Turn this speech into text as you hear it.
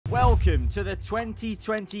Welcome to the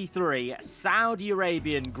 2023 Saudi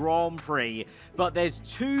Arabian Grand Prix, but there's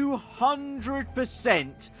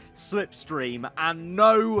 200% slipstream and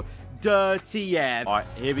no dirty air. All right,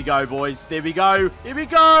 here we go, boys. Here we go. Here we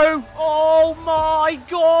go. Oh, my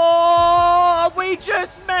God. We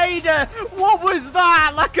just made it. What was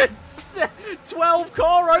that? Like a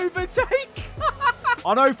 12-car overtake?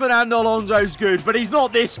 I know Fernando Alonso's good, but he's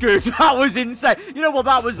not this good. That was insane. You know what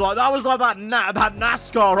that was like? That was like that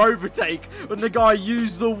NASCAR overtake when the guy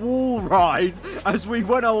used the wall ride as we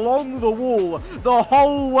went along the wall the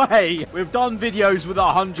whole way. We've done videos with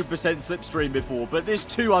 100% slipstream before, but this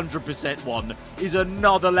 200% one is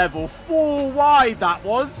another level. 4 wide that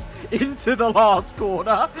was into the last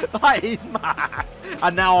corner. That is mad.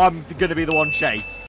 And now I'm going to be the one chased.